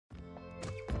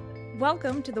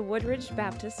Welcome to the Woodridge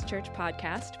Baptist Church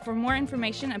podcast. For more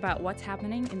information about what's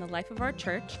happening in the life of our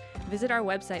church, visit our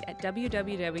website at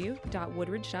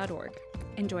www.woodridge.org.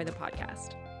 Enjoy the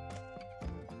podcast.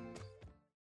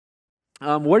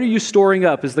 What are you storing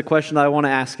up is the question that I want to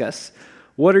ask us.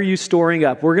 What are you storing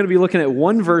up? We're going to be looking at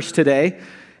one verse today,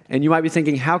 and you might be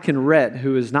thinking, how can Rhett,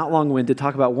 who is not long-winded,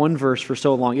 talk about one verse for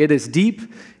so long? It is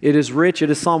deep, it is rich. It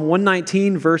is Psalm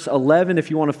 119, verse 11, if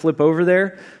you want to flip over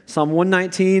there. Psalm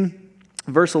 119,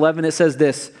 verse 11, it says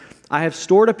this, I have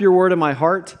stored up your word in my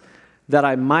heart that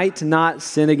I might not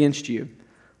sin against you.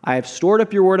 I have stored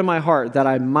up your word in my heart that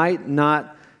I might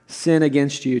not sin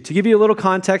against you. To give you a little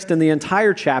context in the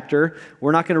entire chapter,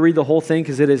 we're not going to read the whole thing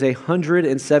because it is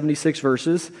 176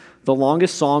 verses. The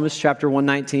longest psalm is chapter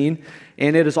 119,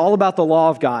 and it is all about the law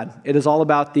of God. It is all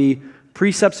about the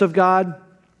precepts of God,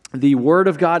 the word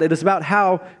of God. It is about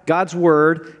how God's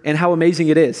word and how amazing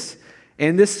it is.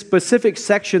 And this specific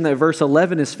section that verse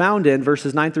 11 is found in,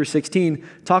 verses 9 through 16,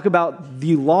 talk about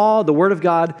the law, the word of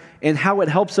God, and how it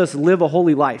helps us live a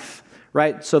holy life,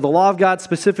 right? So the law of God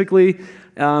specifically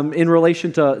in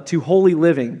relation to holy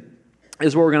living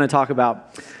is what we're going to talk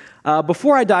about.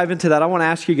 Before I dive into that, I want to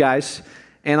ask you guys,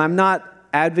 and I'm not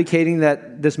advocating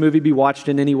that this movie be watched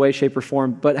in any way, shape, or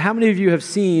form, but how many of you have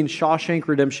seen Shawshank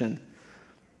Redemption?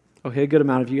 Okay, a good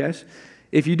amount of you guys.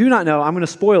 If you do not know, I'm going to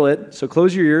spoil it, so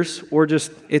close your ears, or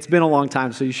just, it's been a long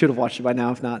time, so you should have watched it by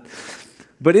now if not.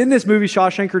 But in this movie,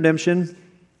 Shawshank Redemption,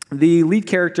 the lead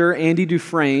character, Andy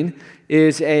Dufresne,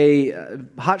 is a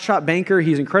hotshot banker.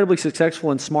 He's incredibly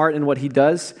successful and smart in what he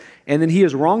does, and then he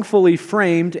is wrongfully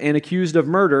framed and accused of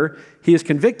murder. He is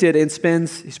convicted and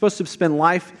he's supposed to spend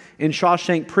life in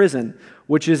Shawshank Prison,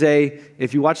 which is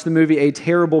if you watch the movie, a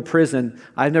terrible prison.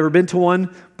 I've never been to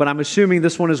one, but I'm assuming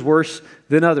this one is worse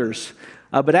than others.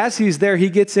 But as he's there, he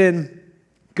gets in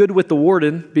good with the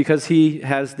warden because he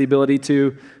has the ability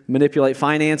to manipulate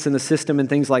finance in the system and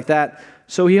things like that.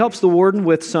 So he helps the warden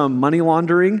with some money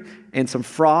laundering and some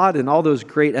fraud and all those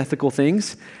great ethical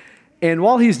things. And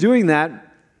while he's doing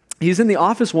that, he's in the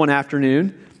office one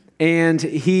afternoon and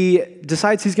he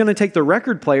decides he's going to take the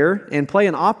record player and play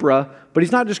an opera, but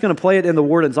he's not just going to play it in the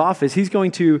warden's office. He's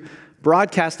going to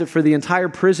broadcast it for the entire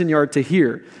prison yard to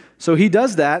hear. So he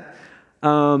does that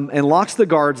and locks the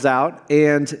guards out,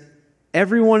 and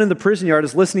everyone in the prison yard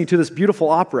is listening to this beautiful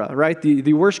opera, right?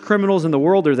 The worst criminals in the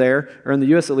world are there, or in the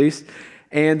U.S. at least,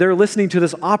 and they're listening to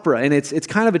this opera, and it's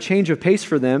kind of a change of pace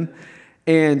for them.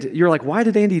 And you're like, why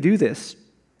did Andy do this?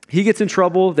 He gets in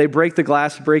trouble. They break the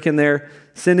glass, break in there,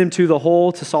 send him to the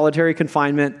hole, to solitary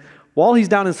confinement. While he's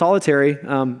down in solitary,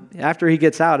 after he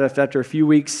gets out, after a few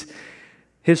weeks,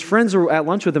 his friends are at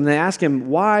lunch with him. They ask him,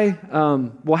 why,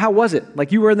 how was it?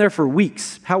 Like, you were in there for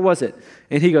weeks. How was it?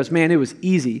 And he goes, man, it was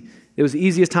easy. It was the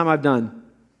easiest time I've done.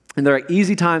 And they're like,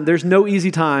 easy time? There's no easy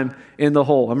time in the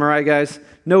hole. Am I right, guys?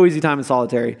 No easy time in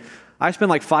solitary. I spent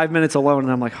like 5 minutes alone,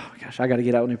 and I'm like, oh, gosh, I got to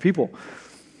get out with new people.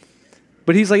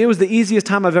 But he's like, it was the easiest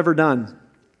time I've ever done.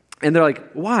 And they're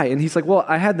like, why? And he's like, well,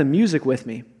 I had the music with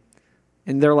me.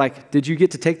 And they're like, did you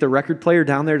get to take the record player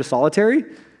down there to solitary?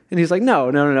 And he's like, no.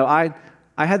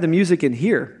 I had the music in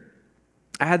here.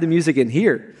 I had the music in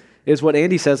here, is what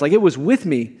Andy says. Like, it was with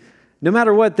me. No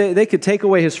matter what, they could take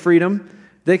away his freedom.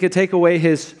 They could take away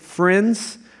his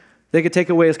friends. They could take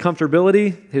away his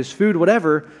comfortability, his food,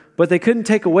 whatever, but they couldn't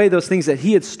take away those things that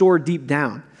he had stored deep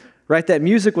down, right? That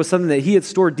music was something that he had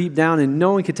stored deep down, and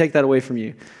no one could take that away from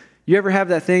you. You ever have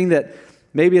that thing that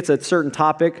maybe it's a certain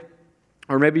topic,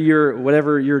 or maybe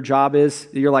whatever your job is,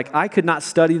 you're like, I could not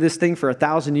study this thing for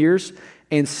 1,000 years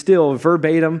and still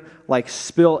verbatim, like,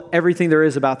 spill everything there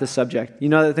is about this subject. You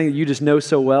know that thing that you just know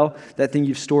so well, that thing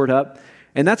you've stored up?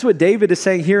 And that's what David is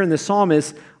saying here in this psalm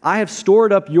is, I have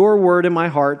stored up your word in my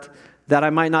heart that I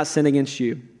might not sin against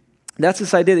you. That's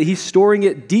this idea that he's storing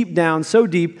it deep down, so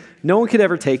deep, no one could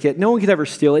ever take it, no one could ever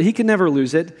steal it, he could never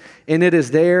lose it, and it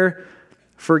is there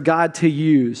for God to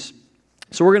use.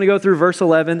 So we're going to go through verse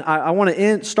 11. I want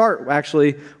to start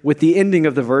actually with the ending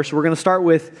of the verse. We're going to start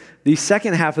with the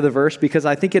second half of the verse because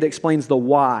I think it explains the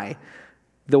why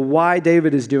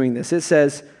David is doing this. It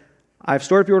says, I've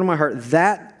stored up your word in my heart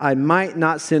that I might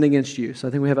not sin against you. So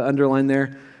I think we have an underline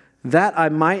there. That I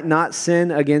might not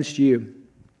sin against you.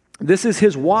 This is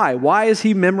his why. Why is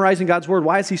he memorizing God's word?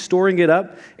 Why is he storing it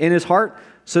up in his heart?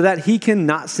 So that he can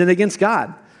not sin against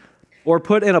God. Or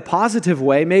put in a positive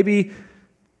way, maybe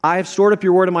I have stored up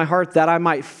your word in my heart that I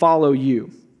might follow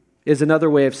you, is another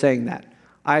way of saying that.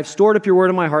 I have stored up your word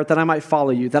in my heart that I might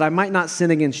follow you, that I might not sin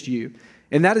against you.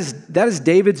 And that is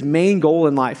David's main goal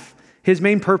in life, his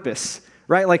main purpose,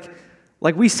 right?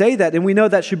 Like we say that, and we know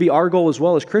that should be our goal as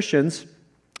well as Christians,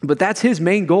 But that's his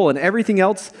main goal, and everything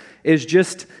else is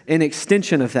just an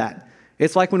extension of that.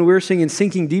 It's like when we were singing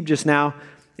Sinking Deep just now,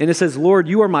 and it says, Lord,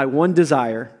 you are my one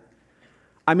desire.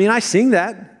 I mean, I sing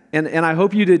that, and I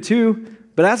hope you did too,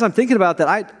 but as I'm thinking about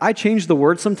that, I change the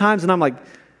words sometimes, and I'm like,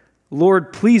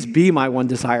 Lord, please be my one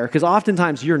desire, because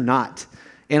oftentimes you're not,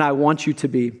 and I want you to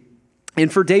be.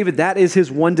 And for David, that is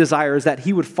his one desire, is that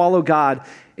he would follow God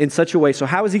in such a way. So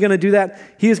how is he going to do that?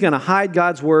 He is going to hide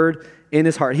God's word in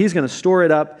his heart. He's going to store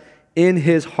it up in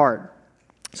his heart.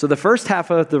 So the first half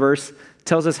of the verse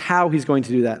tells us how he's going to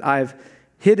do that. I have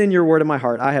hidden your word in my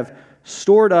heart. I have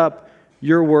stored up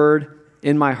your word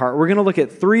in my heart. We're going to look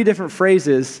at 3 different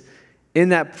phrases in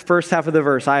that first half of the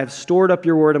verse. I have stored up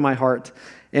your word in my heart.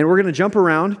 And we're going to jump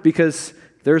around because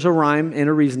there's a rhyme and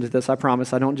a reason to this, I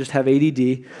promise. I don't just have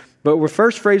ADD. But the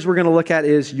first phrase we're going to look at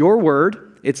is your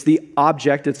word. It's the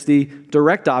object. It's the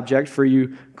direct object for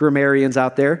you grammarians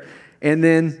out there. And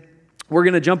then we're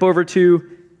going to jump over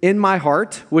to in my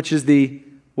heart, which is the,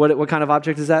 what kind of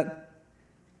object is that?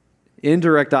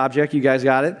 Indirect object. You guys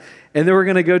got it. And then we're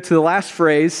going to go to the last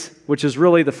phrase, which is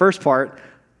really the first part,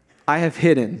 I have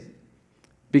hidden.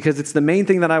 Because it's the main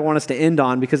thing that I want us to end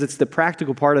on, because it's the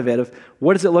practical part of it, of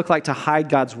what does it look like to hide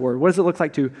God's word? What does it look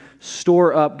like to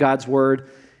store up God's word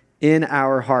in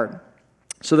our heart?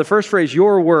 So the first phrase,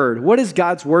 your word. What is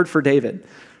God's word for David?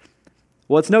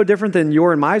 Well, it's no different than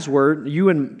your and my's word, you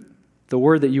and the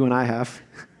word that you and I have.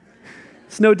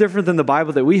 It's no different than the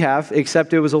Bible that we have,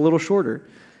 except it was a little shorter.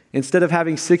 Instead of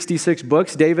having 66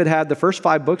 books, David had the first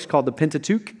 5 books called the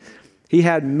Pentateuch. He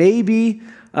had maybe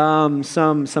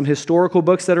some historical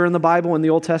books that are in the Bible in the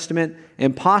Old Testament,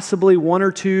 and possibly 1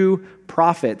 or 2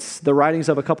 prophets, the writings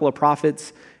of a couple of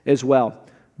prophets as well.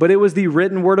 But it was the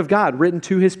written word of God, written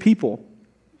to his people.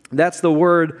 That's the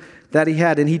word that he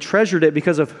had, and he treasured it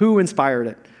because of who inspired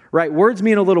it, right? Words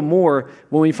mean a little more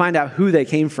when we find out who they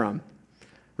came from,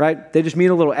 right? They just mean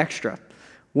a little extra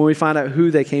when we find out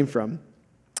who they came from.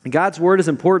 God's word is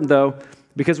important, though,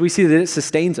 because we see that it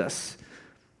sustains us.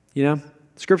 You know,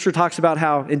 Scripture talks about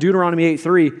how in Deuteronomy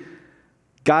 8:3,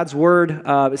 God's word,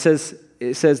 it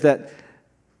says that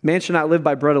man should not live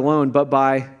by bread alone, but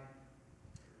by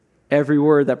every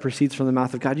word that proceeds from the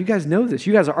mouth of God. You guys know this.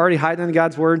 You guys are already hiding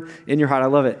God's word in your heart. I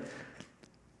love it.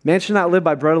 Man should not live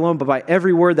by bread alone, but by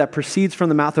every word that proceeds from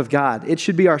the mouth of God. It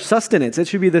should be our sustenance. It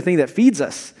should be the thing that feeds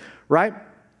us, right?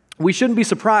 We shouldn't be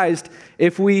surprised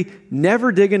if we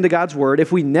never dig into God's word,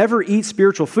 if we never eat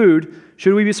spiritual food.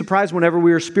 Should we be surprised whenever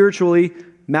we are spiritually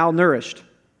malnourished?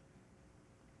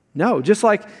 No, just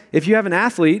like if you have an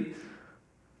athlete,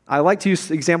 I like to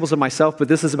use examples of myself, but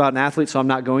this is about an athlete, so I'm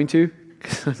not going to.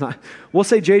 We'll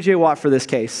say J.J. Watt for this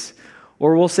case,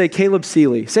 or we'll say Caleb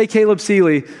Seeley. Say Caleb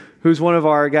Seeley, who's one of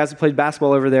our guys that played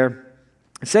basketball over there.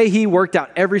 Say he worked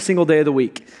out every single day of the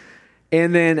week,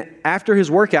 and then after his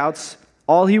workouts,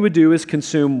 all he would do is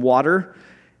consume water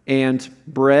and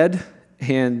bread,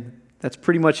 and that's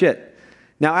pretty much it.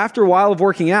 Now, after a while of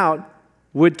working out,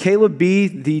 would Caleb be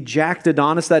the jacked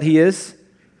Adonis that he is?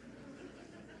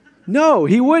 No,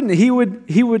 he wouldn't. He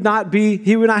would not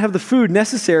have the food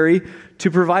necessary to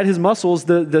provide his muscles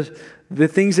the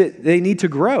things that they need to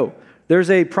grow. There's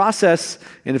a process,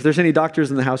 and if there's any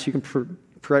doctors in the house, you can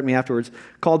correct me afterwards,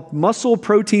 called muscle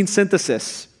protein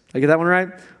synthesis. Did I get that one right?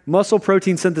 Muscle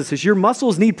protein synthesis. Your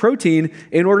muscles need protein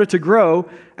in order to grow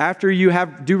after you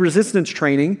do resistance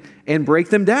training and break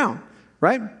them down,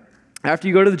 right? After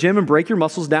you go to the gym and break your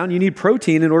muscles down, you need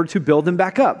protein in order to build them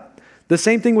back up. The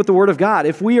same thing with the Word of God.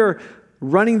 If we are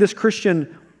running this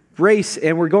Christian race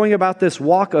and we're going about this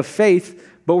walk of faith,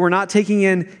 but we're not taking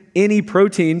in any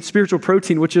protein, spiritual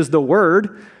protein, which is the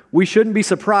Word, we shouldn't be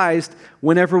surprised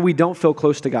whenever we don't feel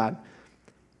close to God.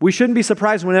 We shouldn't be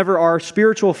surprised whenever our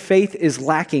spiritual faith is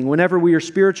lacking, whenever we are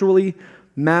spiritually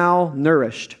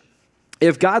malnourished.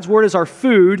 If God's word is our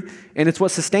food, and it's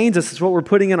what sustains us, it's what we're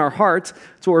putting in our hearts,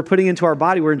 it's what we're putting into our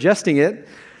body, we're ingesting it.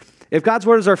 If God's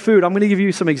word is our food, I'm going to give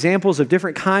you some examples of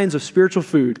different kinds of spiritual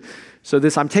food. So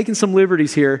I'm taking some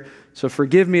liberties here, so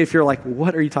forgive me if you're like,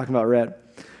 what are you talking about, Rhett?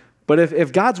 But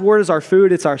if God's word is our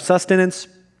food, it's our sustenance.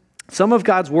 Some of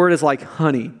God's word is like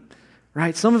honey,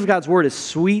 right? Some of God's word is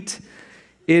sweet.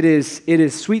 It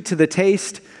is sweet to the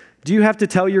taste. Do you have to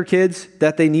tell your kids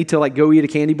that they need to go eat a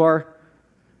candy bar?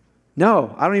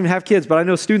 No, I don't even have kids, but I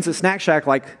know students at Snack Shack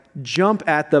jump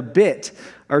at the bit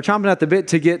or chomping at the bit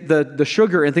to get the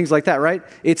sugar and things like that, right?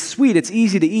 It's sweet. It's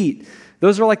easy to eat.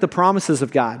 Those are like the promises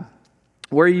of God,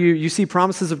 where you see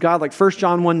promises of God like 1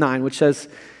 John 1:9, which says,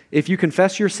 if you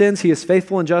confess your sins, he is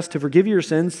faithful and just to forgive your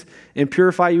sins and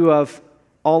purify you of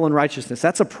all unrighteousness.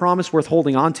 That's a promise worth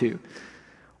holding on to.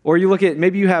 Or you look at,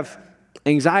 maybe you have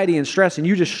anxiety and stress, and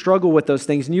you just struggle with those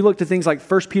things, and you look to things like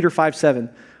 1 Peter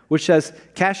 5:7, which says,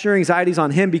 cast your anxieties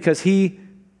on him because he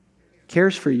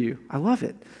cares for you. I love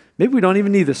it. Maybe we don't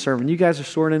even need this sermon. You guys are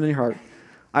storing it in your heart.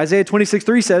 Isaiah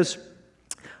 26:3 says,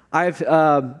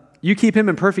 you keep him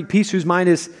in perfect peace whose mind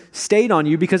is stayed on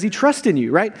you because he trusts in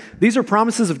you, right? These are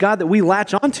promises of God that we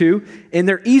latch onto, and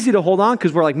they're easy to hold on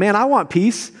because we're like, man, I want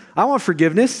peace. I want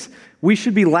forgiveness. We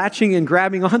should be latching and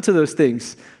grabbing onto those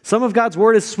things. Some of God's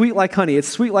word is sweet like honey. It's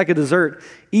sweet like a dessert,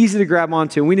 easy to grab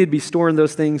onto, and we need to be storing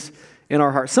those things in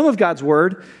our heart. Some of God's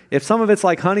word, if some of it's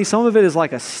like honey, some of it is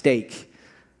like a steak.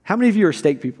 How many of you are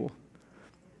steak people?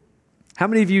 How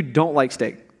many of you don't like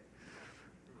steak?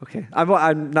 Okay,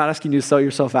 I'm not asking you to sell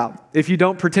yourself out. If you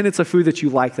don't, pretend it's a food that you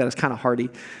like that is kind of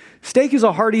hearty. Steak is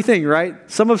a hearty thing, right?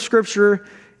 Some of Scripture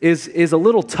is a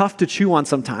little tough to chew on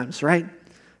sometimes, right?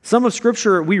 Some of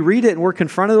Scripture, we read it and we're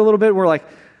confronted a little bit. And we're like,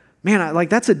 man,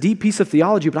 that's a deep piece of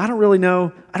theology, but I don't really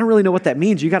know what that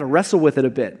means. You got to wrestle with it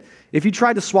a bit. If you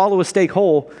tried to swallow a steak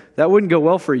whole, that wouldn't go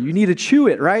well for you. You need to chew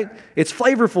it, right? It's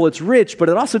flavorful, it's rich, but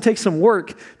it also takes some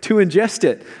work to ingest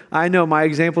it. I know my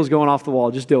example is going off the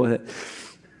wall. Just deal with it.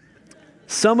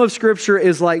 Some of Scripture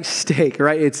is like steak,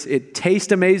 right? It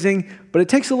tastes amazing, but it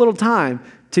takes a little time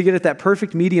to get at that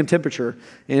perfect medium temperature.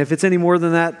 And if it's any more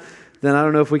than that, then I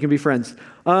don't know if we can be friends.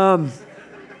 I'm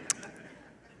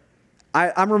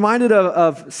reminded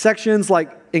of sections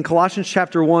like in Colossians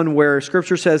chapter 1 where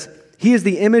Scripture says, he is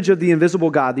the image of the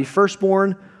invisible God, the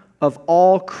firstborn of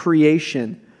all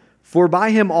creation. For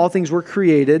by him all things were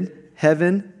created,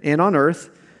 heaven and on earth,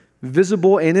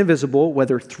 visible and invisible,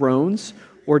 whether thrones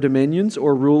or dominions,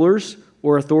 or rulers,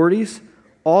 or authorities.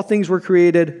 All things were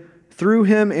created through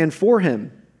him and for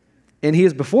him. And he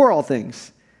is before all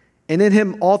things. And in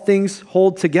him all things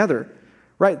hold together.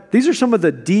 Right? These are some of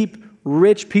the deep,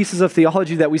 rich pieces of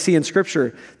theology that we see in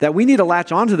Scripture that we need to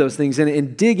latch onto those things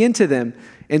and dig into them.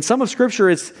 And some of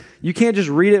Scripture, you can't just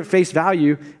read it at face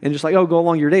value and just go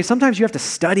along your day. Sometimes you have to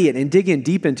study it and dig in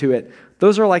deep into it.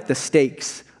 Those are like the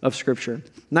steaks of Scripture.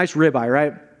 Nice ribeye,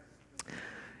 right?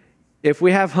 If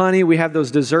we have honey, we have those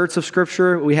desserts of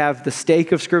Scripture, we have the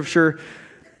steak of Scripture,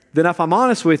 then if I'm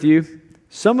honest with you,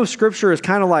 some of Scripture is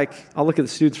kind of like, I'll look at the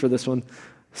students for this one,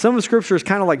 some of Scripture is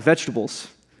kind of like vegetables,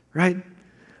 right?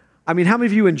 I mean, how many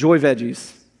of you enjoy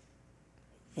veggies?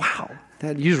 Wow,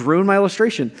 you just ruined my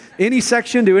illustration. Any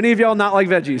section, do any of y'all not like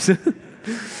veggies?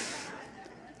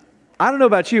 I don't know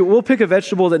about you, we'll pick a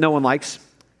vegetable that no one likes,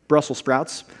 Brussels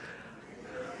sprouts.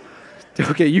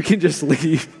 Okay, you can just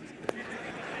leave.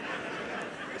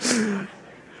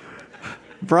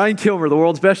 Brian Kilmer, the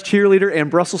world's best cheerleader and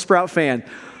Brussels sprout fan.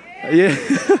 Yeah.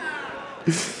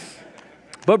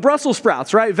 But Brussels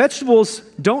sprouts, right? Vegetables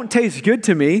don't taste good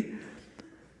to me.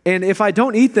 And if I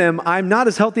don't eat them, I'm not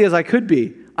as healthy as I could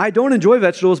be. I don't enjoy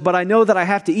vegetables, but I know that I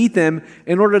have to eat them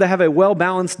in order to have a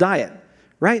well-balanced diet,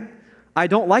 right? I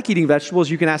don't like eating vegetables.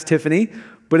 You can ask Tiffany.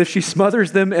 But if she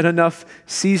smothers them in enough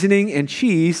seasoning and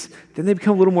cheese, then they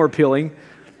become a little more appealing.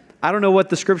 I don't know what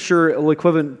the Scripture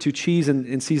equivalent to cheese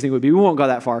and seasoning would be. We won't go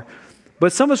that far.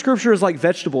 But some of Scripture is like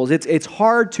vegetables. It's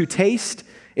hard to taste.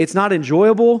 It's not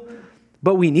enjoyable,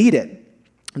 but we need it.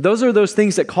 Those are those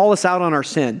things that call us out on our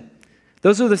sin.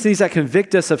 Those are the things that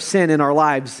convict us of sin in our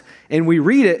lives. And we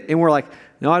read it and we're like,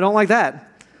 no, I don't like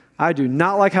that. I do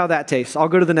not like how that tastes. I'll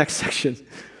go to the next section.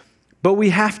 But we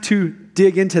have to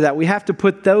dig into that. We have to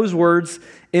put those words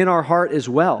in our heart as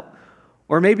well.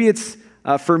 Or maybe it's,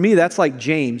 for me, that's like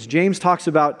James. James talks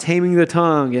about taming the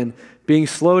tongue and being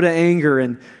slow to anger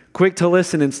and quick to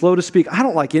listen and slow to speak. I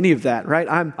don't like any of that, right?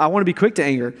 I want to be quick to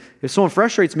anger. If someone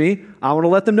frustrates me, I want to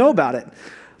let them know about it.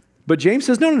 But James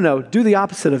says, no, do the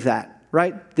opposite of that,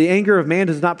 right? The anger of man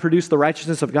does not produce the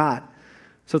righteousness of God.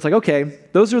 So it's like, okay,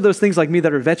 those are those things like me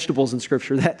that are vegetables in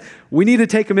Scripture that we need to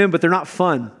take them in, but they're not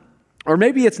fun. Or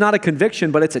maybe it's not a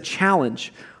conviction, but it's a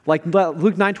challenge. Like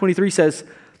Luke 9:23 says,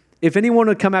 if anyone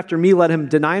would come after me, let him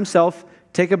deny himself,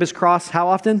 take up his cross, how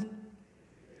often?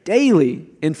 Daily,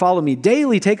 and follow me.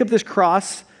 Daily, take up this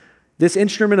cross, this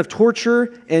instrument of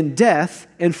torture and death,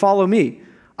 and follow me.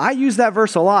 I use that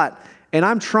verse a lot, and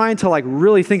I'm trying to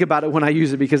really think about it when I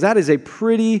use it, because that is a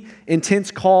pretty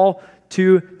intense call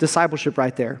to discipleship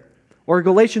right there. Or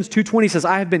Galatians 2:20 says,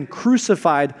 I have been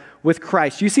crucified with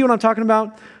Christ. You see what I'm talking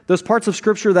about? Those parts of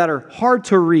Scripture that are hard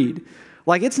to read.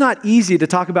 It's not easy to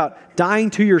talk about dying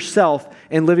to yourself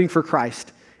and living for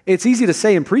Christ. It's easy to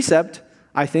say in precept,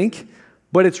 I think,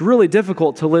 but it's really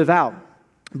difficult to live out.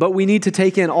 But we need to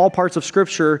take in all parts of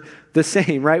Scripture the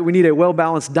same, right? We need a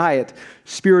well-balanced diet,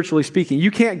 spiritually speaking.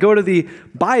 You can't go to the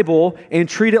Bible and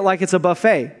treat it like it's a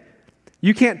buffet.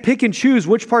 You can't pick and choose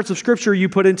which parts of Scripture you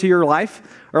put into your life.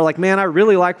 Or like, man, I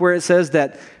really like where it says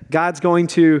that God's going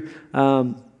to,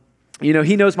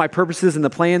 He knows my purposes and the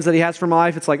plans that He has for my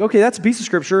life. It's like, okay, that's a piece of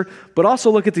Scripture, but also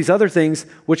look at these other things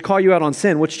which call you out on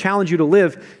sin, which challenge you to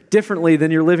live differently than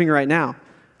you're living right now.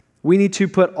 We need to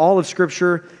put all of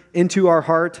Scripture into our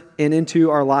heart and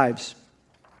into our lives.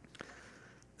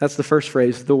 That's the first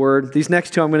phrase, the word. These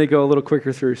next two I'm going to go a little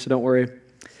quicker through, so don't worry.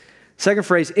 Second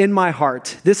phrase, in my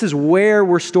heart. This is where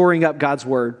we're storing up God's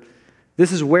word.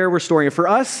 This is where we're storing it. For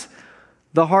us,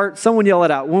 the heart, someone yell it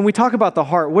out. When we talk about the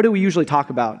heart, what do we usually talk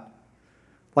about?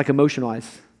 Like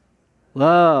emotion-wise.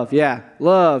 Love, yeah.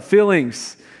 Love,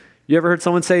 feelings. You ever heard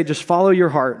someone say, just follow your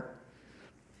heart?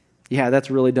 Yeah,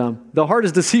 that's really dumb. The heart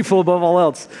is deceitful above all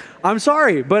else. I'm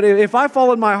sorry, but if I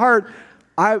followed my heart,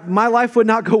 my life would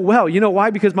not go well. You know why?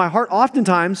 Because my heart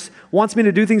oftentimes wants me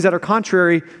to do things that are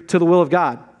contrary to the will of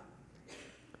God.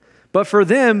 But for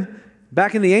them,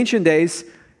 back in the ancient days,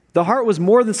 the heart was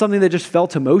more than something that just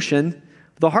felt emotion.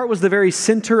 The heart was the very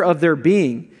center of their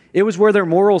being. It was where their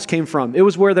morals came from. It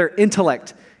was where their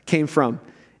intellect came from.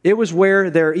 It was where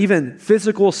their even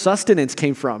physical sustenance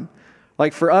came from.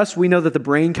 Like for us, we know that the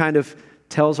brain kind of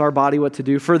tells our body what to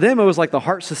do. For them, it was like the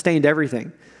heart sustained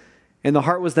everything. And the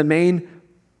heart was the main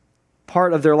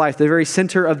part of their life, the very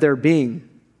center of their being.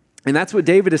 And that's what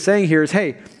David is saying here is,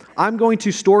 hey, I'm going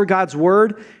to store God's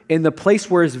word in the place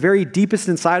where it's very deepest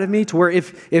inside of me, to where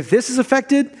if this is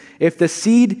affected, if the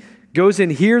seed goes in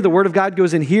here, the word of God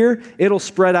goes in here, it'll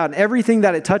spread out. And everything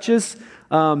that it touches,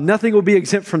 nothing will be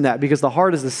exempt from that, because the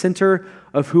heart is the center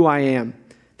of who I am.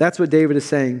 That's what David is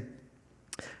saying.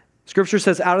 Scripture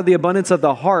says, out of the abundance of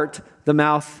the heart, the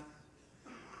mouth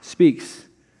speaks.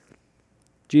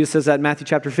 Jesus says that in Matthew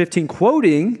chapter 15,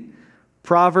 quoting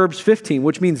Proverbs 15,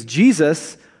 which means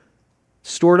Jesus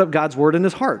stored up God's word in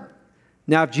his heart.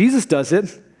 Now, if Jesus does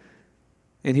it,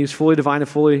 and he was fully divine and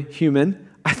fully human,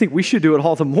 I think we should do it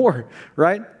all the more,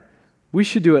 right? We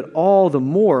should do it all the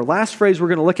more. Last phrase we're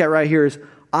going to look at right here is,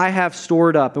 I have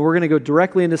stored up. And we're going to go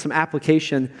directly into some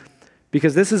application,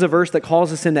 because this is a verse that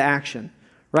calls us into action,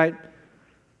 right?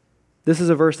 This is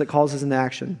a verse that calls us into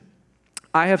action.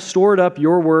 I have stored up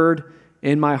your word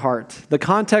in my heart. The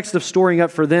context of storing up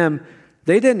for them,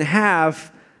 they didn't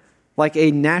have like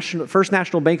a First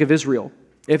National Bank of Israel.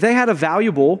 If they had a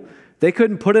valuable, they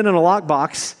couldn't put it in a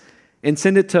lockbox and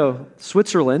send it to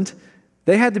Switzerland.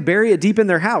 They had to bury it deep in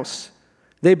their house.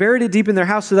 They buried it deep in their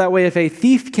house so that way if a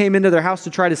thief came into their house to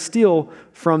try to steal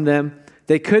from them,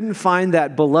 they couldn't find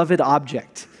that beloved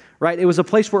object, right? It was a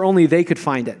place where only they could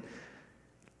find it.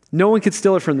 No one could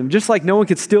steal it from them. Just like no one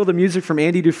could steal the music from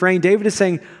Andy Dufresne, David is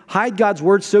saying, hide God's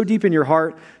word so deep in your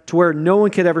heart to where no one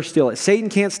could ever steal it. Satan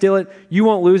can't steal it. You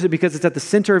won't lose it because it's at the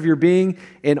center of your being,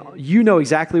 and you know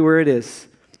exactly where it is.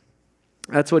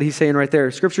 That's what he's saying right there.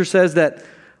 Scripture says that,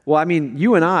 well, I mean,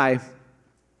 you and I,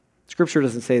 Scripture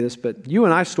doesn't say this, but you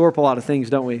and I store up a lot of things,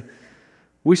 don't we?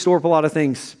 We store up a lot of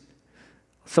things.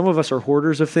 Some of us are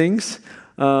hoarders of things.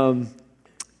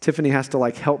 Tiffany has to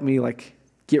help me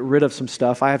get rid of some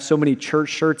stuff. I have so many church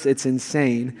shirts, it's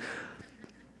insane.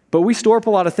 But we store up a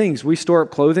lot of things. We store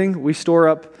up clothing. We store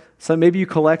up maybe you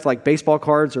collect baseball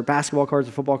cards or basketball cards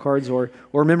or football cards or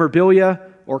memorabilia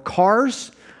or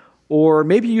cars, or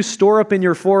maybe you store up in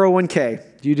your 401k.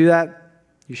 Do you do that?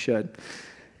 You should.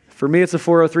 For me, it's a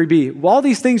 403b. Well, all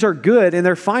these things are good and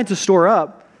they're fine to store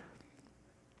up,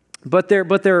 but they're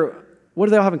what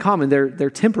do they all have in common? They're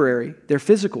temporary. They're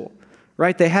physical,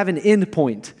 right? They have an end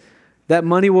point. That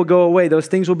money will go away. Those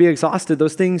things will be exhausted.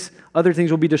 Other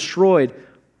things will be destroyed,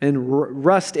 and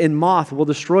rust and moth will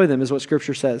destroy them, is what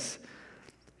Scripture says.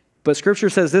 But Scripture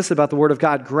says this about the Word of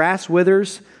God: grass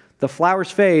withers, the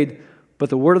flowers fade, but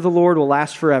the word of the Lord will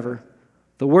last forever.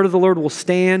 The word of the Lord will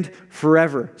stand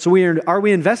forever. So are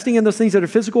we investing in those things that are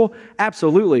physical?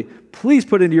 Absolutely. Please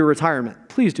put into your retirement.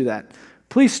 Please do that.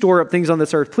 Please store up things on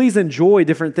this earth. Please enjoy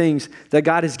different things that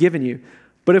God has given you.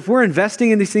 But if we're investing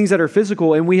in these things that are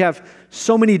physical and we have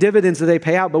so many dividends that they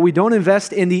pay out, but we don't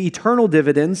invest in the eternal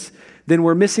dividends, then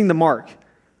we're missing the mark.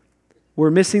 We're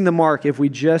missing the mark if we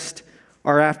just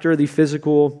are after the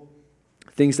physical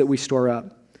things that we store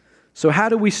up. So how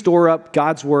do we store up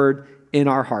God's word in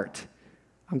our heart?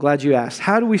 I'm glad you asked.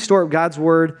 How do we store up God's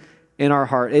word in our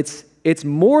heart? It's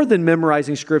more than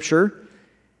memorizing Scripture,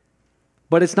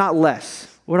 but it's not less.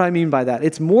 What do I mean by that?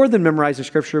 It's more than memorizing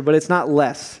Scripture, but it's not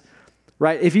less.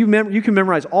 Right? If you can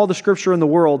memorize all the Scripture in the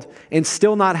world and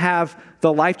still not have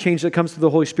the life change that comes through the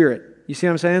Holy Spirit. You see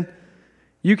what I'm saying?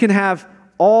 You can have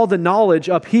all the knowledge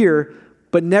up here,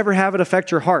 but never have it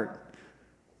affect your heart.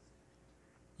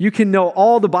 You can know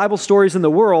all the Bible stories in the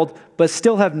world, but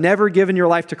still have never given your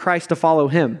life to Christ to follow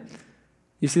Him.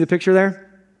 You see the picture there?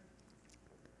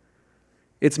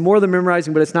 It's more than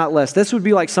memorizing, but it's not less. This would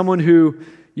be like someone who,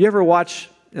 you ever watch,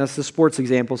 that's a sports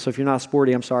example, so if you're not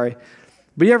sporty, I'm sorry.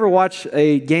 But you ever watch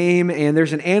a game and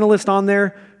there's an analyst on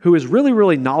there who is really,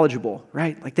 really knowledgeable,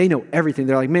 right? Like they know everything.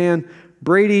 They're like, man,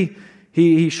 Brady,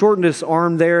 he shortened his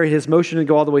arm there, his motion didn't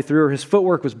go all the way through, or his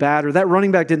footwork was bad, or that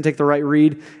running back didn't take the right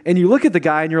read. And you look at the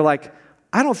guy and you're like,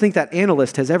 I don't think that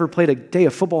analyst has ever played a day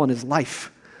of football in his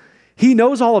life. He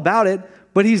knows all about it,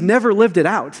 but he's never lived it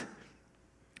out.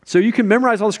 So you can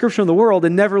memorize all the scripture in the world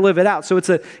and never live it out. So it's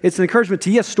an encouragement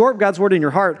to, yes, store up God's word in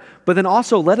your heart, but then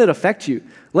also let it affect you.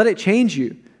 Let it change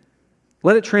you.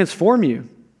 Let it transform you.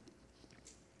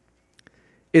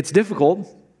 It's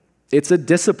difficult. It's a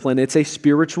discipline. It's a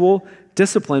spiritual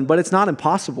discipline, but it's not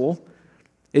impossible.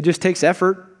 It just takes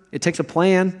effort. It takes a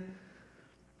plan.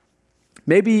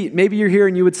 Maybe you're here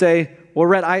and you would say, well,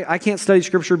 Rhett, I can't study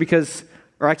scripture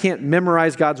or I can't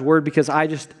memorize God's word because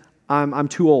I'm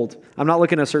too old. I'm not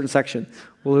looking at a certain section.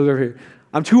 We'll look over here.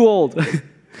 I'm too old.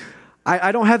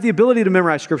 I don't have the ability to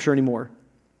memorize scripture anymore.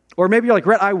 Or maybe you're like,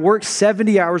 Rhett, I work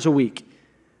 70 hours a week.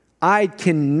 I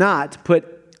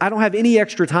don't have any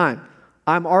extra time.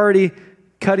 I'm already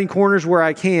cutting corners where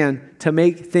I can to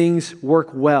make things work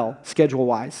well,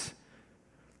 schedule-wise.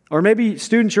 Or maybe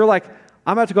students, you're like,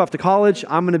 I'm about to go off to college.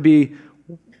 I'm going to be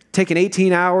taking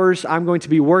 18 hours. I'm going to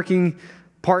be working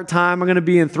part-time. I'm going to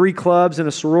be in 3 clubs and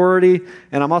a sorority,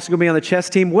 and I'm also going to be on the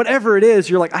chess team. Whatever it is,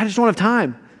 you're like, I just don't have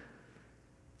time.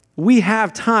 We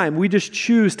have time. We just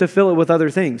choose to fill it with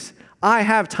other things. I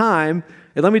have time,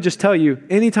 and let me just tell you,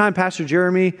 anytime Pastor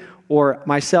Jeremy or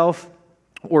myself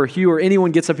or Hugh or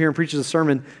anyone gets up here and preaches a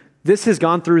sermon, this has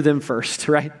gone through them first,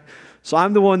 right? So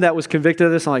I'm the one that was convicted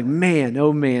of this. I'm like, man,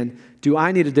 oh man, do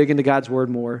I need to dig into God's word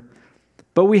more?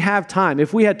 But we have time.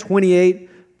 If we had 28,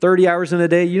 30 hours in a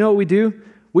day, you know what we do?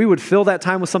 We would fill that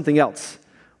time with something else.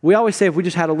 We always say if we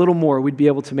just had a little more, we'd be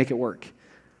able to make it work.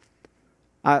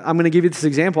 I'm going to give you this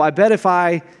example. I bet if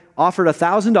I offered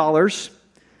 $1,000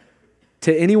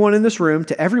 to anyone in this room,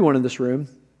 to everyone in this room,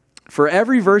 for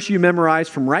every verse you memorize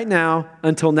from right now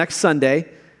until next Sunday,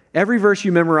 every verse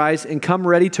you memorize and come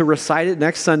ready to recite it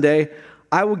next Sunday,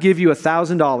 I will give you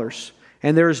 $1,000.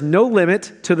 And there is no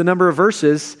limit to the number of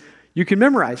verses you can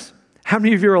memorize. How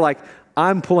many of you are like,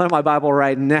 I'm pulling out my Bible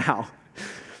right now?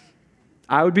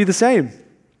 I would be the same,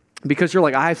 because you're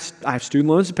like, I have student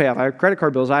loans to pay off. I have credit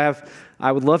card bills. I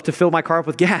would love to fill my car up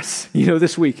with gas,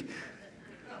 this week.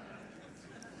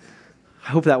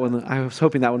 I was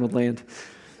hoping that one would land.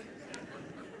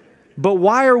 But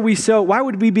why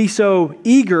would we be so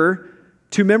eager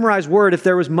to memorize word if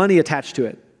there was money attached to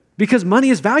it? Because money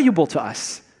is valuable to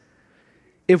us.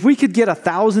 If we could get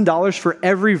 $1,000 for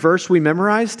every verse we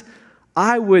memorized,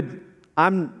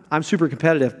 I'm super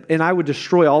competitive, and I would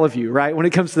destroy all of you, right? When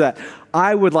it comes to that,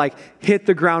 I would hit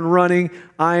the ground running.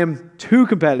 I am too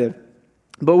competitive.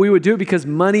 But we would do it because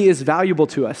money is valuable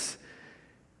to us.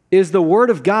 Is the word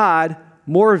of God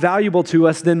more valuable to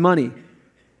us than money?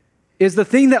 Is the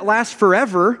thing that lasts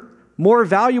forever more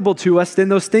valuable to us than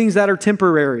those things that are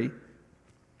temporary?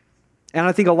 And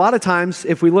I think a lot of times,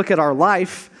 if we look at our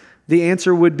life, the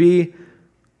answer would be,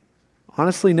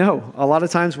 honestly, no. A lot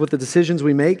of times with the decisions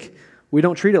we make, we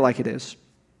don't treat it like it is.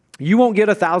 You won't get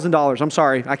 $1,000. I'm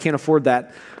sorry, I can't afford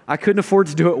that. I couldn't afford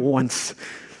to do it once.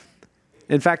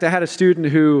 In fact, I had a student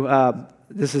who,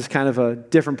 this is kind of a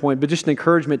different point, but just an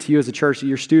encouragement to you as a church that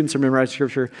your students are memorizing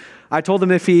scripture. I told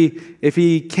him if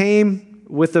he came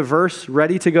with the verse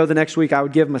ready to go the next week, I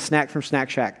would give him a snack from Snack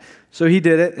Shack. So he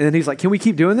did it, and then he's like, can we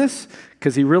keep doing this?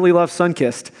 Because he really loves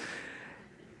Sunkist.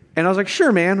 And I was like,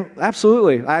 sure, man,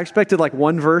 absolutely. I expected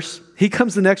one verse. He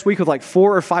comes the next week with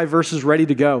 4 or 5 verses ready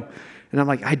to go. And I'm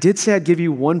like, I did say I'd give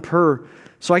you 1 per.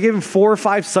 So I gave him 4 or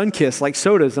 5 Sunkist,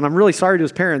 sodas, and I'm really sorry to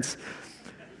his parents.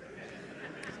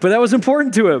 But that was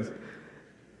important to him.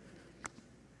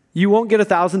 You won't get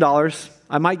 $1,000.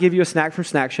 I might give you a snack from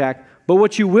Snack Shack. But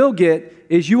what you will get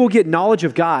is you will get knowledge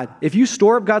of God. If you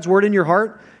store up God's word in your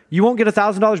heart, you won't get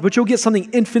 $1,000, but you'll get something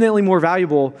infinitely more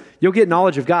valuable. You'll get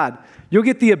knowledge of God. You'll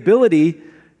get the ability,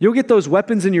 you'll get those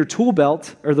weapons in your tool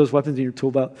belt, your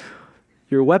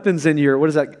weapons in your, what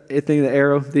is that thing, the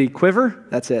arrow, the quiver?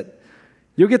 That's it.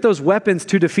 You'll get those weapons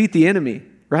to defeat the enemy,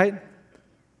 right?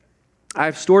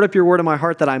 I've stored up your word in my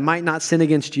heart that I might not sin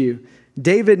against you.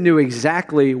 David knew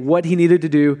exactly what he needed to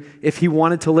do if he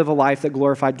wanted to live a life that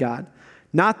glorified God.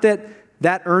 Not that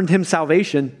that earned him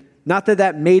salvation, not that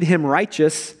that made him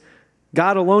righteous.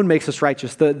 God alone makes us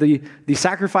righteous. The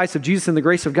sacrifice of Jesus and the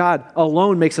grace of God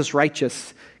alone makes us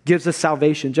righteous, gives us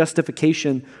salvation,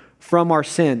 justification from our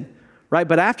sin, right?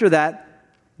 But after that,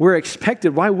 we're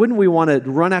expected. Why wouldn't we want to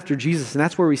run after Jesus? And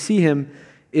that's where we see him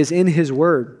is in his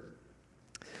word.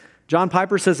 John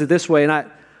Piper says it this way, and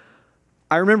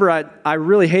I remember I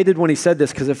really hated when he said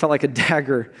this because it felt like a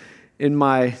dagger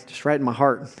just right in my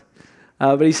heart.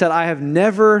 But he said, I have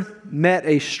never met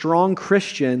a strong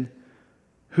Christian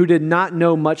who did not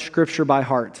know much Scripture by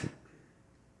heart.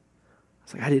 I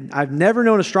was like, I've never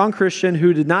known a strong Christian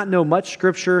who did not know much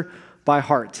Scripture by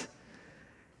heart.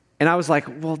 And I was like,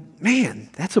 well, man,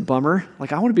 that's a bummer.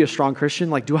 Like, I want to be a strong Christian.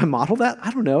 Like, do I model that?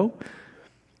 I don't know.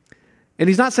 And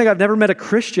he's not saying I've never met a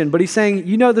Christian, but he's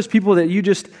saying, there's people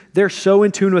that they're so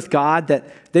in tune with God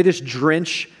that they just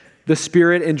drench the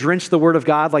Spirit and drench the Word of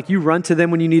God. Like, you run to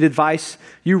them when you need advice.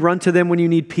 You run to them when you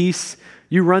need peace.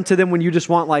 You run to them when you just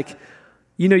want,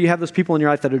 you have those people in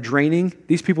your life that are draining.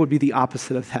 These people would be the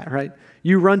opposite of that, right?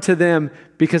 You run to them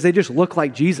because they just look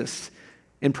like Jesus.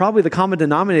 And probably the common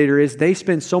denominator is they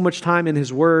spend so much time in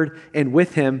His Word and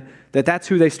with Him that's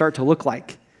who they start to look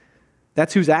like.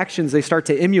 That's whose actions they start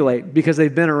to emulate because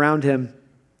they've been around Him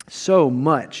so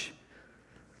much.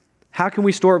 How can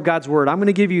we store up God's Word? I'm going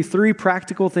to give you 3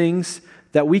 practical things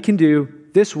that we can do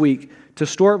this week to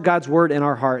store up God's Word in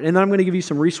our heart. And then I'm going to give you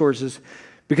some resources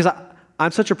because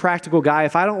I'm such a practical guy.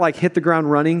 If I don't hit the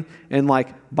ground running and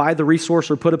buy the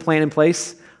resource or put a plan in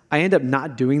place, I end up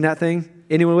not doing that thing.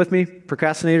 Anyone with me?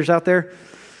 Procrastinators out there?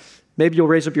 Maybe you'll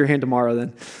raise up your hand tomorrow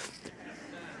then.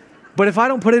 But if I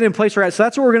don't put it in place right, so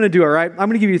that's what we're going to do, all right? I'm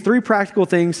going to give you 3 practical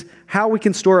things how we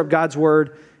can store up God's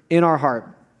Word in our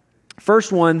heart.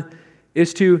 First one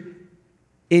is to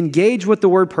engage with the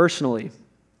Word personally.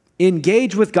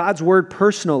 Engage with God's Word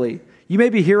personally. You may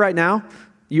be here right now.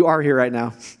 You are here right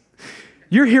now.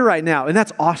 You're here right now, and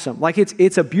that's awesome.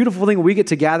 It's a beautiful thing when we get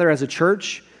to gather as a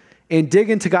church and dig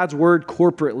into God's Word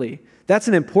corporately. That's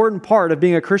an important part of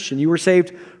being a Christian. You were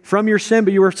saved from your sin,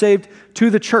 but you were saved to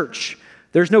the church.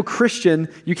 There's no Christian.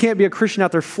 You can't be a Christian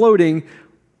out there floating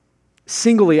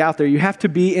singly out there. You have to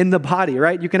be in the body,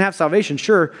 right? You can have salvation,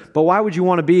 sure, but why would you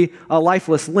want to be a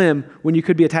lifeless limb when you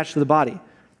could be attached to the body?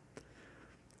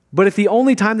 But if the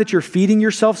only time that you're feeding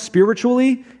yourself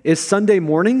spiritually is Sunday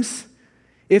mornings,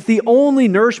 if the only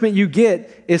nourishment you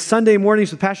get is Sunday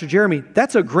mornings with Pastor Jeremy,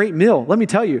 that's a great meal. Let me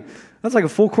tell you, that's like a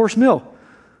full course meal.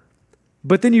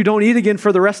 But then you don't eat again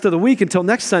for the rest of the week until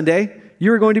next Sunday.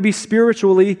 You're going to be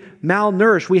spiritually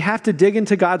malnourished. We have to dig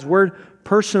into God's Word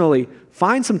personally.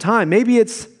 Find some time. Maybe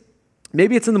it's in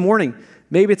the morning.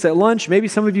 Maybe it's at lunch. Maybe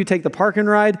some of you take the park and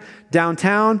ride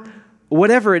downtown.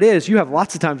 Whatever it is, you have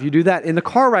lots of time if you do that. In the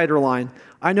car rider line,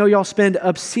 I know y'all spend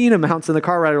obscene amounts in the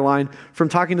car rider line from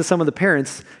talking to some of the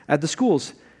parents at the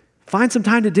schools. Find some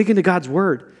time to dig into God's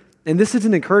Word. And this is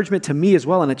an encouragement to me as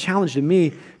well and a challenge to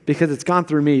me because it's gone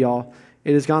through me, y'all.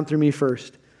 It has gone through me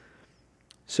first.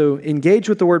 So engage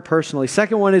with the Word personally.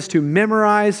 Second one is to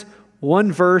memorize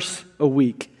 1 verse a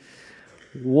week.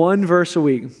 1 verse a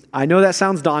week. I know that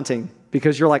sounds daunting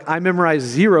because you're like, I memorize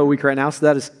 0 a week right now, so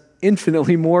that is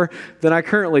infinitely more than I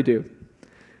currently do.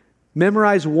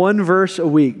 Memorize 1 verse a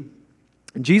week.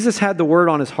 Jesus had the Word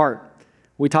on His heart.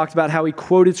 We talked about how He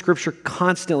quoted Scripture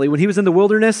constantly. When He was in the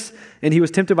wilderness and He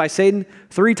was tempted by Satan,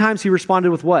 3 times He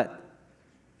responded with what?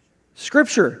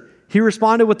 Scripture. He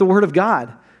responded with the Word of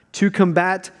God to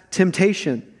combat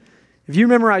temptation. If you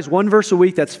memorize 1 verse a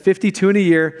week, that's 52 in a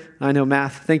year. I know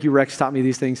math. Thank you, Rex, taught me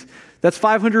these things. That's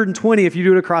 520 if you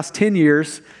do it across 10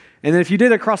 years. And then if you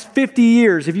did it across 50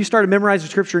 years, if you started memorizing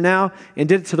Scripture now and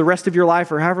did it to the rest of your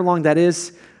life or however long that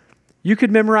is, you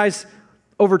could memorize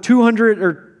over 200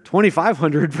 or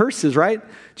 2,500 verses, right?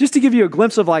 Just to give you a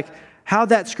glimpse of how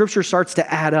that Scripture starts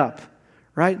to add up,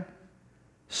 right?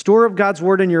 Store up God's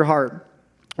Word in your heart.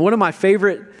 One of my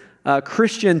favorite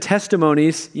Christian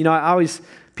testimonies,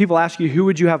 people ask you, who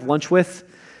would you have lunch with?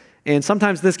 And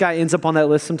sometimes this guy ends up on that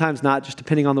list, sometimes not, just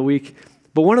depending on the week.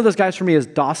 But one of those guys for me is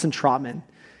Dawson Trotman.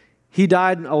 He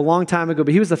died a long time ago,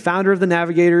 but he was the founder of the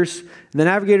Navigators. And the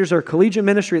Navigators are a collegiate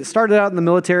ministry that started out in the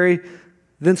military,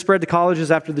 then spread to colleges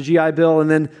after the GI Bill,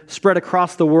 and then spread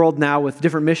across the world now with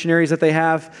different missionaries that they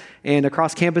have, and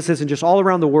across campuses and just all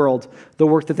around the world, the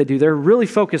work that they do. They're really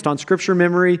focused on Scripture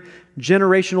memory,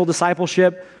 generational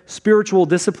discipleship, spiritual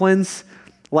disciplines.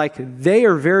 They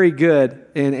are very good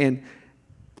and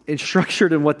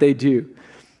structured in what they do.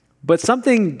 But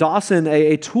something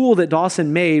a tool that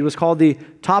Dawson made was called the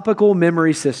topical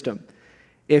memory system.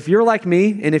 If you're like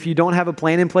me, and if you don't have a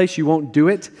plan in place, you won't do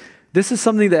it. This is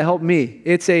something that helped me.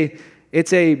 I think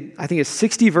it's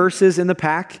 60 verses in the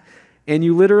pack, and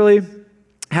you literally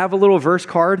have a little verse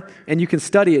card, and you can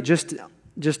study it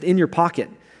just in your pocket.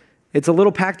 It's a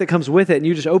little pack that comes with it, and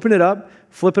you just open it up,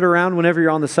 flip it around whenever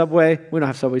you're on the subway. We don't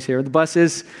have subways here. The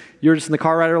buses, you're just in the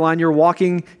car rider line, you're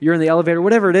walking, you're in the elevator,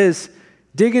 whatever it is.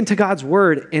 Dig into God's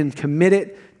word and commit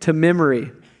it to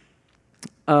memory.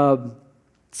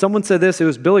 Someone said this, it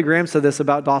was Billy Graham said this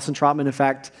about Dawson Trotman. In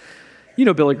fact, you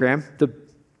know Billy Graham, the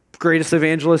greatest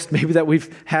evangelist maybe that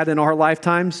we've had in our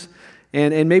lifetimes.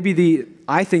 And maybe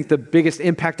I think the biggest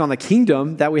impact on the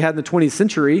kingdom that we had in the 20th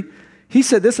century. He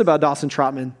said this about Dawson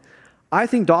Trotman: I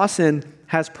think Dawson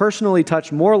has personally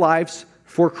touched more lives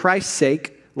for Christ's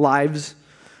sake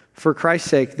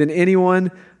than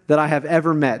anyone that I have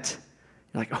ever met.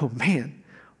 You're like, oh man,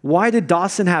 why did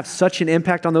Dawson have such an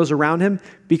impact on those around him?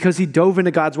 Because he dove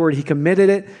into God's word. He committed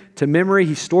it to memory.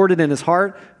 He stored it in his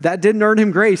heart. That didn't earn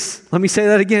him grace. Let me say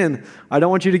that again. I don't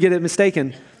want you to get it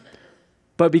mistaken.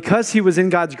 But because he was in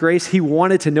God's grace, he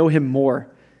wanted to know him more.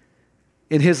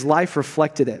 And his life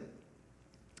reflected it.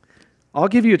 I'll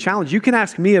give you a challenge. You can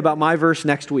ask me about my verse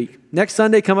next week. Next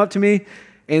Sunday, come up to me,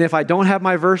 and if I don't have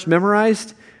my verse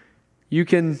memorized,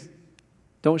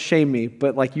 don't shame me,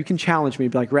 but you can challenge me.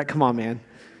 Be like, Rhett, come on, man.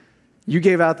 You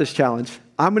gave out this challenge.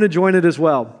 I'm going to join it as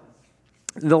well.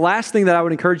 The last thing that I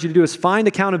would encourage you to do is find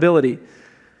accountability.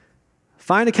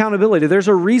 Find accountability. There's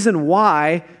a reason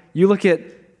why you look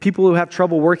at people who have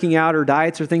trouble working out or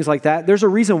diets or things like that. There's a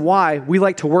reason why we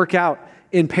like to work out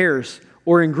in pairs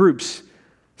or in groups.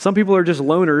 Some people are just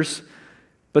loners,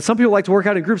 but some people like to work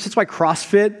out in groups. That's why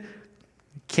CrossFit,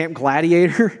 Camp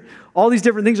Gladiator, all these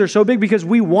different things are so big, because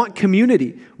we want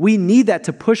community. We need that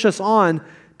to push us on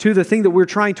to the thing that we're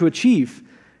trying to achieve.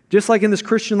 Just like in this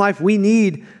Christian life, we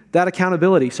need that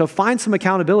accountability. So find some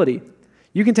accountability.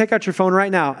 You can take out your phone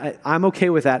right now. I'm okay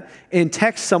with that. And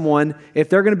text someone if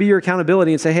they're going to be your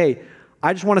accountability and say, hey,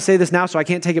 I just want to say this now so I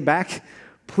can't take it back.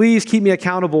 Please keep me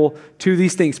accountable to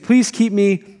these things. Please keep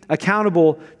me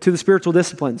accountable to the spiritual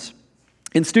disciplines.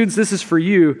 And students, this is for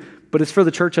you, but it's for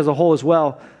the church as a whole as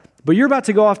well. But you're about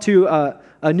to go off to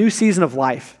a new season of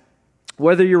life.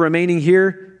 Whether you're remaining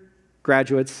here,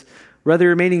 graduates, whether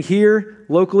you're remaining here,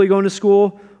 locally going to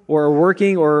school, or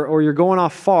working, or you're going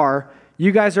off far,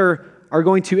 you guys are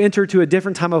going to enter to a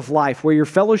different time of life where your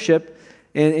fellowship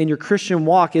and your Christian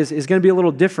walk is going to be a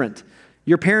little different.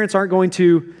 Your parents aren't going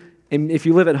to, and if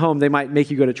you live at home, they might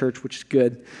make you go to church, which is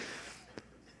good.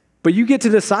 But you get to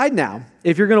decide now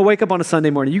if you're going to wake up on a Sunday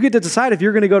morning. You get to decide if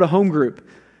you're going to go to home group.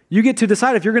 You get to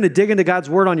decide if you're going to dig into God's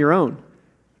word on your own.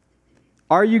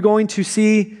 Are you going to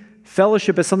see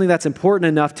fellowship as something that's important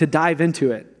enough to dive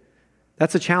into it?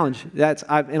 That's a challenge.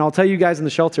 And I'll tell you guys in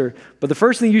the shelter, but the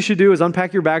first thing you should do is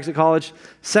unpack your bags at college.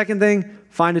 Second thing,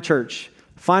 find a church.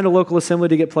 Find a local assembly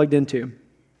to get plugged into.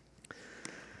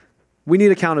 We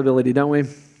need accountability, don't we?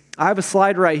 I have a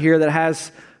slide right here that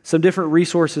has some different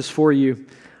resources for you.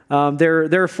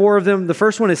 There are 4 of them. The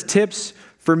first one is tips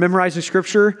for memorizing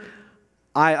scripture.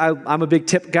 I'm a big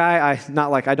tip guy.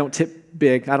 I don't tip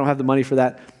big. I don't have the money for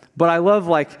that. But I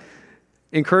love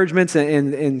encouragements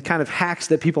and kind of hacks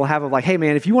that people have of hey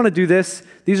man, if you want to do this,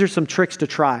 these are some tricks to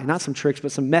try. Not some tricks,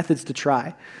 but some methods to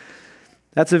try.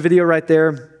 That's a video right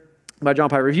there by John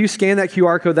Piper. If you scan that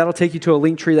QR code, that'll take you to a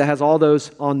link tree that has all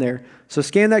those on there. So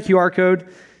scan that QR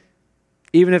code,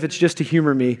 even if it's just to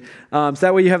humor me. So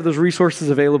that way you have those resources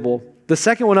available. The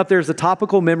second one up there is the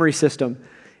Topical Memory System.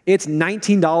 It's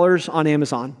 $19 on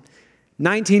Amazon.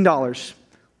 $19.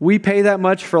 We pay that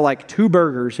much for 2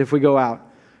 burgers if we go out.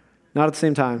 Not at the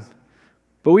same time.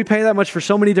 But we pay that much for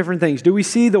so many different things. Do we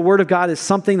see the Word of God as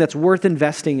something that's worth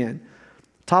investing in?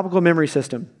 Topical Memory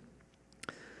System.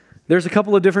 There's a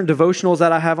couple of different devotionals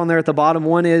that I have on there at the bottom.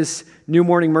 One is New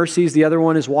Morning Mercies. The other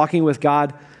one is Walking with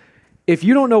God. If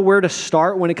you don't know where to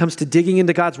start when it comes to digging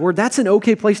into God's Word, that's an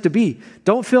okay place to be.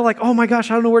 Don't feel oh my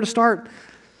gosh, I don't know where to start.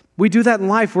 We do that in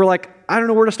life. We're I don't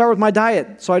know where to start with my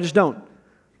diet, so I just don't.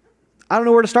 I don't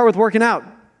know where to start with working out,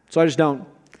 so I just don't.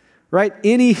 Right?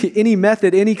 Any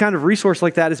method, any kind of resource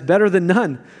like that is better than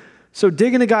none. So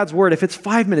dig into God's Word. If it's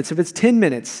 5 minutes, if it's 10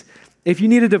 minutes, if you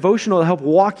need a devotional to help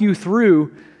walk you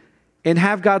through and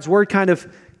have God's Word kind of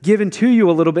given to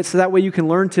you a little bit so that way you can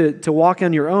learn to walk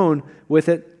on your own with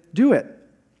it, do it.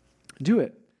 Do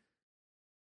it.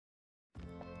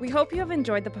 We hope you have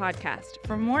enjoyed the podcast.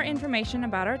 For more information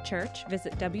about our church,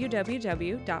 visit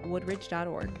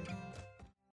www.woodridge.org.